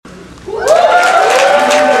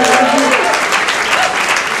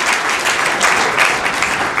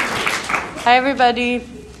Hi, everybody.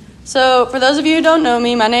 So, for those of you who don't know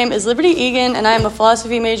me, my name is Liberty Egan, and I am a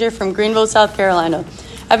philosophy major from Greenville, South Carolina.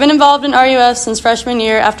 I've been involved in RUF since freshman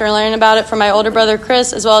year after learning about it from my older brother,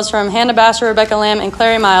 Chris, as well as from Hannah Bassher, Rebecca Lamb, and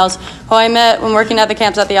Clary Miles, who I met when working at the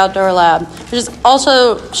camps at the Outdoor Lab, which is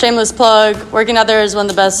also, shameless plug, working out there is one of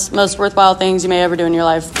the best, most worthwhile things you may ever do in your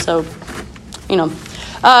life. So,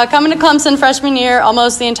 coming to Clemson freshman year,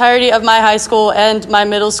 almost the entirety of my high school and my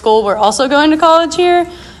middle school were also going to college here.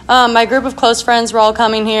 My group of close friends were all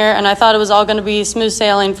coming here, and I thought it was all going to be smooth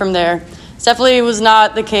sailing from there. It definitely was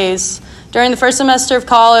not the case. During the first semester of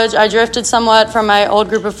college, I drifted somewhat from my old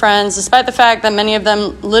group of friends, despite the fact that many of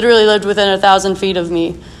them literally lived within 1,000 feet of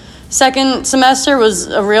me. Second semester was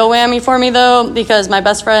a real whammy for me, though, because my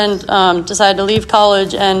best friend decided to leave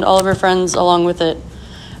college and all of her friends along with it.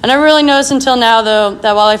 I never really noticed until now, though,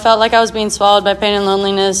 that while I felt like I was being swallowed by pain and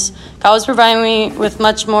loneliness, God was providing me with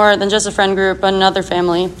much more than just a friend group, but another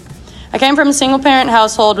family. I came from a single-parent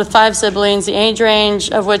household with 5 siblings, the age range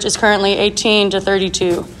of which is currently 18 to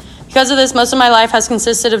 32. Because of this, most of my life has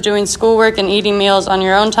consisted of doing schoolwork and eating meals on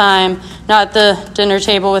your own time, not at the dinner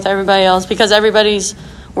table with everybody else, because everybody's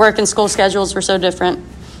work and school schedules were so different.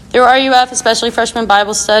 Through RUF, especially freshman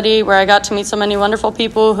Bible study, where I got to meet so many wonderful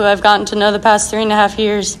people who I've gotten to know the past 3.5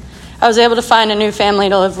 years, I was able to find a new family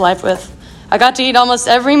to live life with. I got to eat almost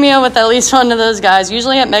every meal with at least one of those guys,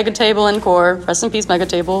 usually at Mega Table and Core. Rest in peace, Mega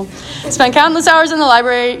Table. Spent countless hours in the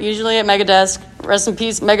library, usually at Mega Desk. Rest in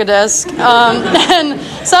peace, Mega Desk. And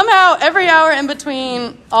somehow every hour in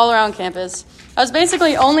between, all around campus. I was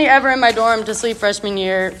basically only ever in my dorm to sleep freshman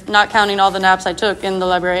year, not counting all the naps I took in the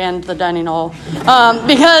library and the dining hall,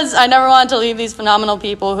 because I never wanted to leave these phenomenal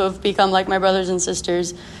people who have become like my brothers and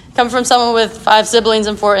sisters. Coming from someone with 5 siblings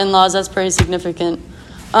and 4 in-laws, that's pretty significant.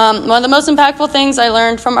 One of the most impactful things I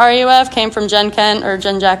learned from RUF came from Jen Kent, or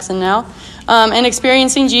Jen Jackson now, and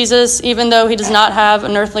experiencing Jesus, even though he does not have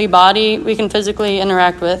an earthly body we can physically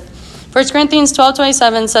interact with. 1 Corinthians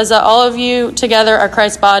 12:27 says that all of you together are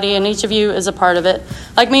Christ's body, and each of you is a part of it.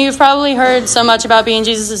 Like me, you've probably heard so much about being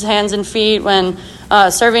Jesus' hands and feet when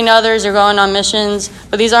serving others or going on missions,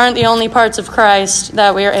 but these aren't the only parts of Christ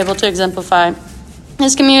that we are able to exemplify.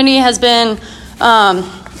 This community has been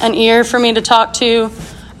an ear for me to talk to,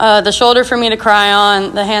 the shoulder for me to cry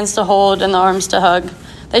on, the hands to hold, and the arms to hug.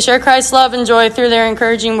 They share Christ's love and joy through their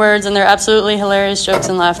encouraging words and their absolutely hilarious jokes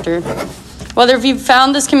and laughter. Whether you've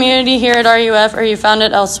found this community here at RUF or you found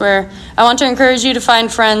it elsewhere, I want to encourage you to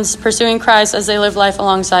find friends pursuing Christ as they live life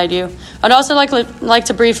alongside you. I'd also like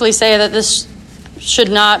to briefly say that this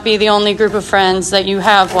should not be the only group of friends that you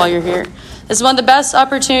have while you're here. This is one of the best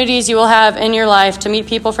opportunities you will have in your life to meet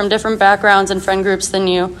people from different backgrounds and friend groups than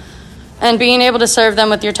you, and being able to serve them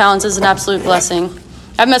with your talents is an absolute blessing.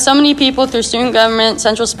 I've met so many people through student government,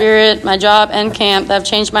 Central Spirit, my job, and camp that have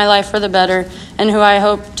changed my life for the better, and who I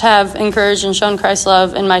hope to have encouraged and shown Christ's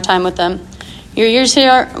love in my time with them. Your years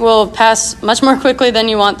here will pass much more quickly than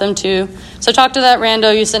you want them to, so talk to that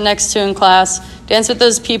rando you sit next to in class, dance with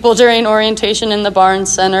those people during orientation in the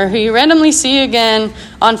Barnes Center who you randomly see again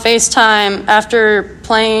on FaceTime after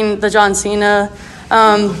playing the John Cena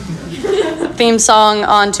theme song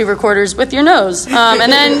on 2 recorders with your nose.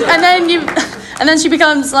 And then she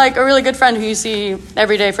becomes like a really good friend who you see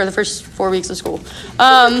every day for the first 4 weeks of school.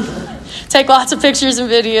 Take lots of pictures and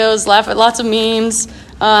videos, laugh at lots of memes,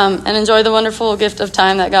 and enjoy the wonderful gift of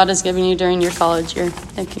time that God has given you during your college year.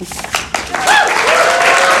 Thank you.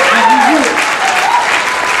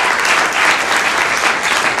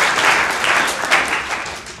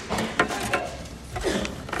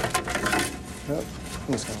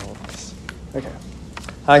 I'm just gonna hold this. Okay.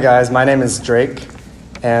 Hi guys, my name is Drake,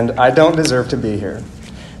 and I don't deserve to be here.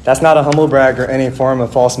 That's not a humble brag or any form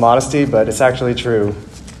of false modesty, but it's actually true.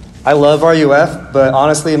 I love RUF, but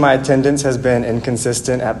honestly, my attendance has been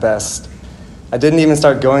inconsistent at best. I didn't even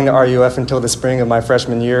start going to RUF until the spring of my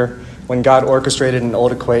freshman year, when God orchestrated an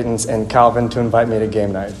old acquaintance and Calvin to invite me to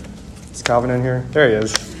game night. Is Calvin in here? There he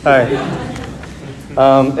is. Hi.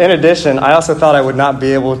 In addition, I also thought I would not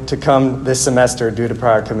be able to come this semester due to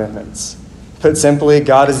prior commitments. Put simply,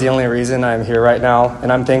 God is the only reason I'm here right now, and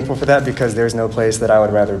I'm thankful for that because there's no place that I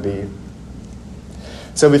would rather be.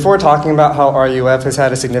 So before talking about how RUF has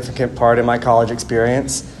had a significant part in my college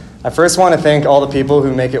experience, I first want to thank all the people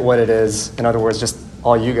who make it what it is, in other words, just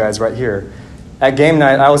all you guys right here. At game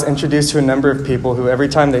night, I was introduced to a number of people who every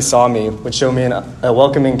time they saw me would show me a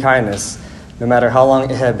welcoming kindness, no matter how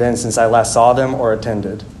long it had been since I last saw them or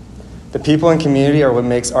attended. The people and community are what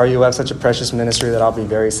makes RUF such a precious ministry that I'll be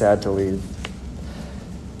very sad to leave.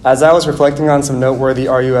 As I was reflecting on some noteworthy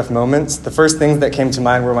RUF moments, the first things that came to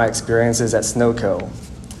mind were my experiences at SNOCO.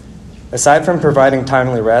 Aside from providing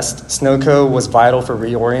timely rest, SNOCO was vital for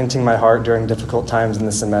reorienting my heart during difficult times in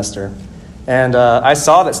the semester. And I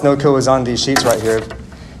saw that SNOCO was on these sheets right here,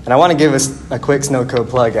 and I want to give us a quick SNOCO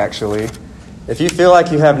plug, actually. If you feel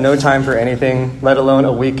like you have no time for anything, let alone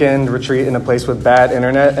a weekend retreat in a place with bad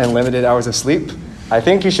internet and limited hours of sleep, I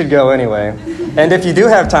think you should go anyway. And if you do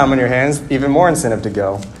have time on your hands, even more incentive to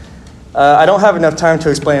go. I don't have enough time to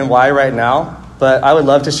explain why right now, but I would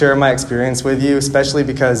love to share my experience with you, especially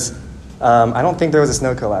because I don't think there was a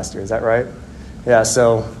SNOCO last year. Is that right? Yeah,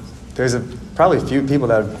 so there's probably a few people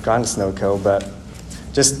that have gone to SNOCO, but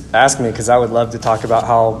just ask me because I would love to talk about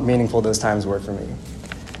how meaningful those times were for me.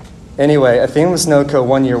 Anyway, a theme of SNOCO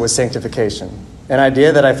one year was sanctification, an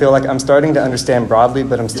idea that I feel like I'm starting to understand broadly,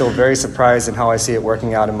 but I'm still very surprised in how I see it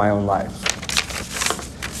working out in my own life.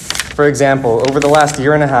 For example, over the last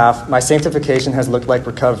year and a half, my sanctification has looked like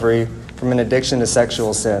recovery from an addiction to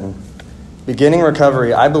sexual sin. Beginning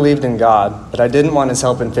recovery, I believed in God, but I didn't want his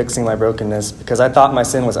help in fixing my brokenness because I thought my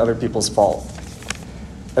sin was other people's fault.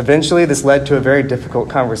 Eventually, this led to a very difficult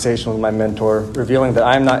conversation with my mentor, revealing that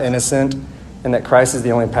I am not innocent and that Christ is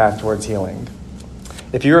the only path towards healing.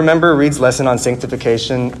 If you remember Reed's lesson on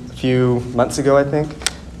sanctification a few months ago, I think,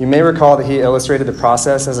 you may recall that he illustrated the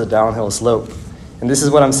process as a downhill slope. And this is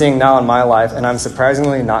what I'm seeing now in my life, and I'm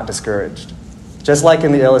surprisingly not discouraged. Just like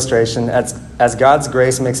in the illustration, as God's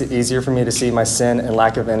grace makes it easier for me to see my sin and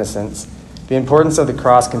lack of innocence, the importance of the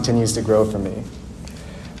cross continues to grow for me.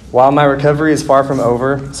 While my recovery is far from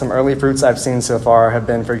over, some early fruits I've seen so far have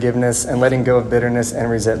been forgiveness and letting go of bitterness and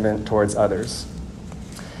resentment towards others.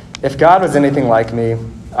 If God was anything like me,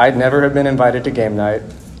 I'd never have been invited to game night,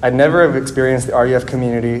 I'd never have experienced the RUF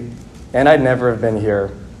community, and I'd never have been here.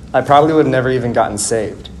 I probably would have never even gotten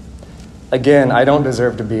saved. Again, I don't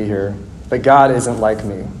deserve to be here. But God isn't like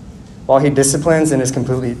me. While he disciplines and is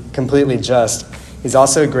completely just, he's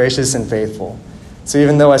also gracious and faithful. So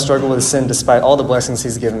even though I struggle with sin despite all the blessings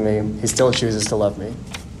he's given me, he still chooses to love me.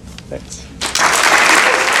 Thanks.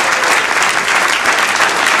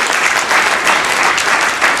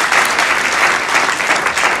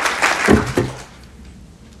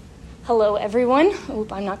 Hello, everyone.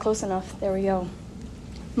 Oop, I'm not close enough. There we go.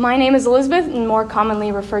 My name is Elizabeth, and more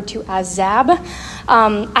commonly referred to as Zab.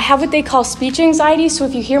 I have what they call speech anxiety, so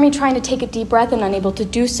if you hear me trying to take a deep breath and unable to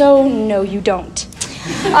do so, no, you don't.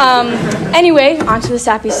 Anyway, on to the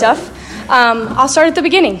sappy stuff. I'll start at the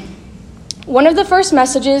beginning. One of the first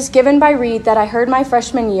messages given by Reed that I heard my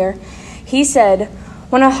freshman year, he said,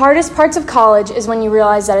 "One of the hardest parts of college is when you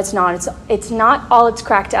realize that it's not all it's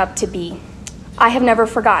cracked up to be." I have never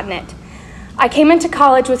forgotten it. I came into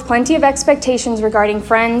college with plenty of expectations regarding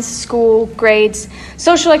friends, school, grades,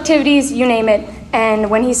 social activities, you name it,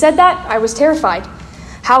 and when he said that, I was terrified.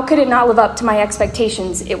 How could it not live up to my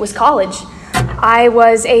expectations? It was college. I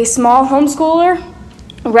was a small homeschooler,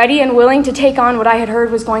 ready and willing to take on what I had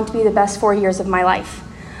heard was going to be the best 4 years of my life.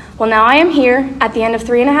 Well, now I am here at the end of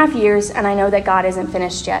 3.5 years, and I know that God isn't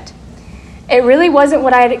finished yet. It really wasn't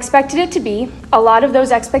what I had expected it to be. A lot of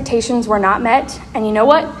those expectations were not met, and you know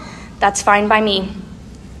what? That's fine by me.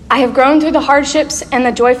 I have grown through the hardships and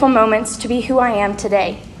the joyful moments to be who I am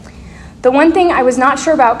today. The one thing I was not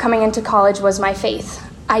sure about coming into college was my faith.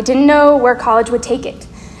 I didn't know where college would take it.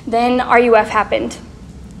 Then RUF happened.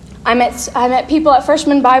 I met people at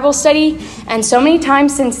freshman Bible study, and so many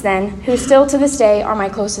times since then, who still to this day are my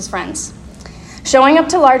closest friends. Showing up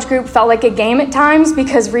to large group felt like a game at times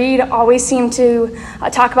because Reed always seemed to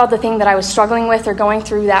talk about the thing that I was struggling with or going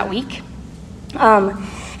through that week.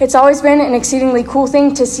 It's always been an exceedingly cool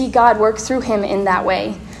thing to see God work through him in that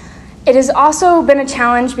way. It has also been a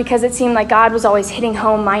challenge because it seemed like God was always hitting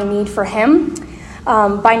home my need for him.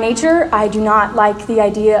 By nature, I do not like the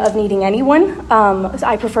idea of needing anyone.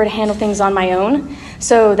 I prefer to handle things on my own,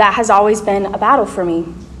 so that has always been a battle for me.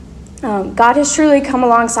 God has truly come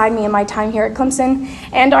alongside me in my time here at Clemson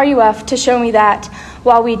and RUF to show me that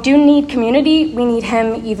while we do need community, we need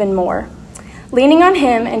him even more. Leaning on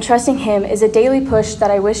him and trusting him is a daily push that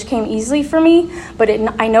I wish came easily for me, but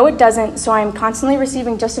I know it doesn't, so I'm constantly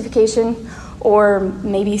receiving justification or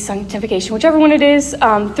maybe sanctification, whichever one it is,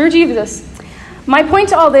 through Jesus. My point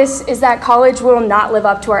to all this is that college will not live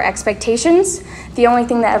up to our expectations. The only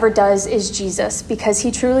thing that ever does is Jesus, because he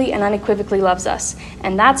truly and unequivocally loves us,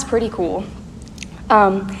 and that's pretty cool.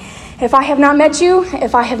 If I have not met you,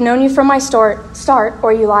 if I have known you from my start,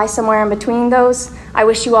 or you lie somewhere in between those, I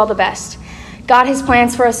wish you all the best. God has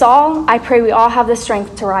plans for us all. I pray we all have the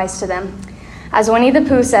strength to rise to them. As Winnie the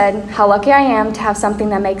Pooh said, how lucky I am to have something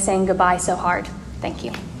that makes saying goodbye so hard. Thank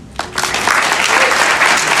you.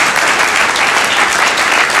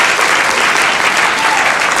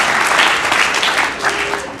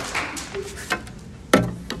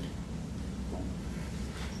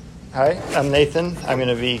 I'm Nathan. I'm going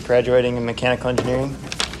to be graduating in mechanical engineering.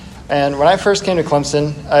 And when I first came to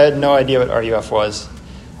Clemson, I had no idea what RUF was.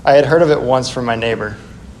 I had heard of it once from my neighbor.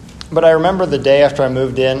 But I remember the day after I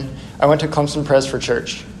moved in, I went to Clemson Pres for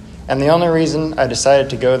church. And the only reason I decided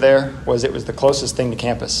to go there was it was the closest thing to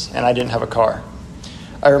campus, and I didn't have a car.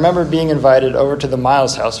 I remember being invited over to the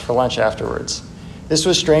Miles house for lunch afterwards. This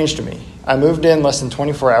was strange to me. I moved in less than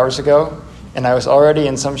 24 hours ago, and I was already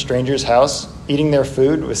in some stranger's house, eating their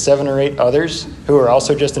food with 7 or 8 others who were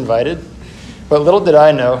also just invited. But little did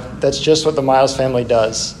I know, that's just what the Miles family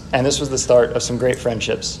does, and this was the start of some great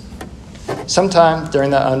friendships. Sometime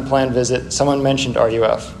during that unplanned visit, someone mentioned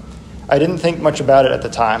RUF. I didn't think much about it at the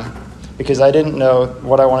time, because I didn't know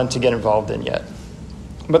what I wanted to get involved in yet.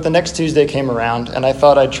 But the next Tuesday came around, and I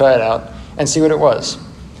thought I'd try it out and see what it was.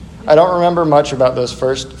 I don't remember much about those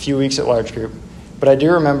first few weeks at large group, but I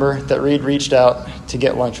do remember that Reed reached out to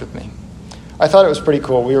get lunch with me. I thought it was pretty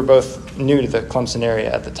cool. We were both new to the Clemson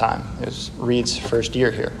area at the time. It was Reed's first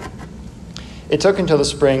year here. It took until the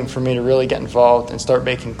spring for me to really get involved and start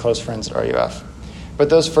making close friends at RUF.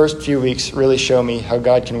 But those first few weeks really show me how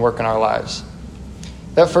God can work in our lives.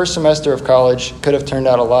 That first semester of college could have turned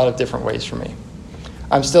out a lot of different ways for me.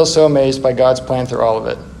 I'm still so amazed by God's plan through all of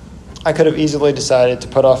it. I could have easily decided to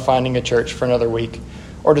put off finding a church for another week,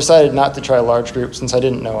 or decided not to try a large group since I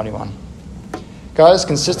didn't know anyone. God has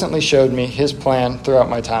consistently showed me his plan throughout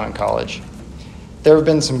my time in college. There have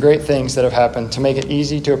been some great things that have happened to make it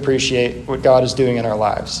easy to appreciate what God is doing in our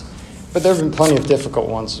lives, but there have been plenty of difficult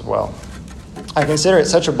ones as well. I consider it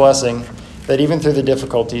such a blessing that even through the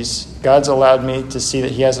difficulties, God's allowed me to see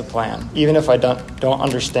that he has a plan, even if I don't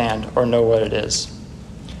understand or know what it is.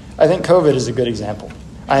 I think COVID is a good example.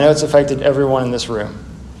 I know it's affected everyone in this room.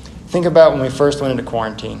 Think about when we first went into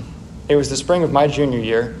quarantine. It was the spring of my junior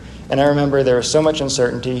year, and I remember there was so much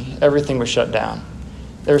uncertainty, everything was shut down.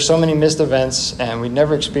 There were so many missed events, and we'd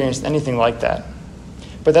never experienced anything like that.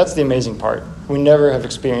 But that's the amazing part. We never have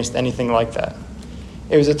experienced anything like that.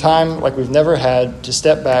 It was a time like we've never had to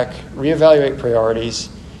step back, reevaluate priorities,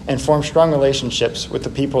 and form strong relationships with the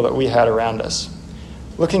people that we had around us.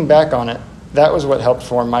 Looking back on it, that was what helped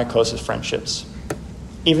form my closest friendships.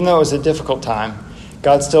 Even though it was a difficult time,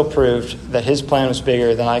 God still proved that his plan was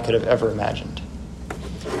bigger than I could have ever imagined.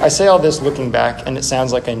 I say all this looking back, and it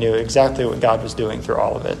sounds like I knew exactly what God was doing through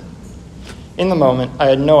all of it. In the moment, I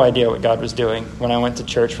had no idea what God was doing when I went to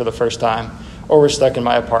church for the first time or was stuck in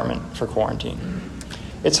my apartment for quarantine.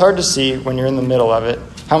 It's hard to see when you're in the middle of it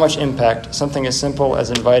how much impact something as simple as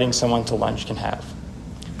inviting someone to lunch can have.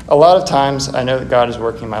 A lot of times, I know that God is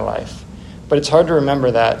working in my life, but it's hard to remember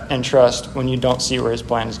that and trust when you don't see where his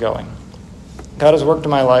plan is going. God has worked in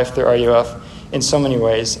my life through RUF in so many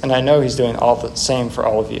ways, and I know he's doing all the same for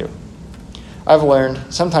all of you. I've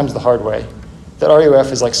learned, sometimes the hard way, that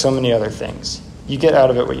RUF is like so many other things. You get out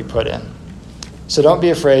of it what you put in. So don't be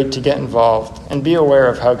afraid to get involved and be aware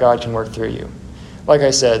of how God can work through you. Like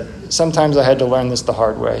I said, sometimes I had to learn this the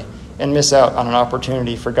hard way and miss out on an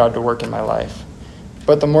opportunity for God to work in my life.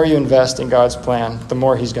 But the more you invest in God's plan, the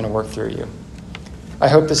more he's going to work through you. I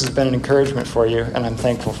hope this has been an encouragement for you, and I'm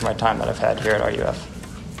thankful for my time that I've had here at RUF.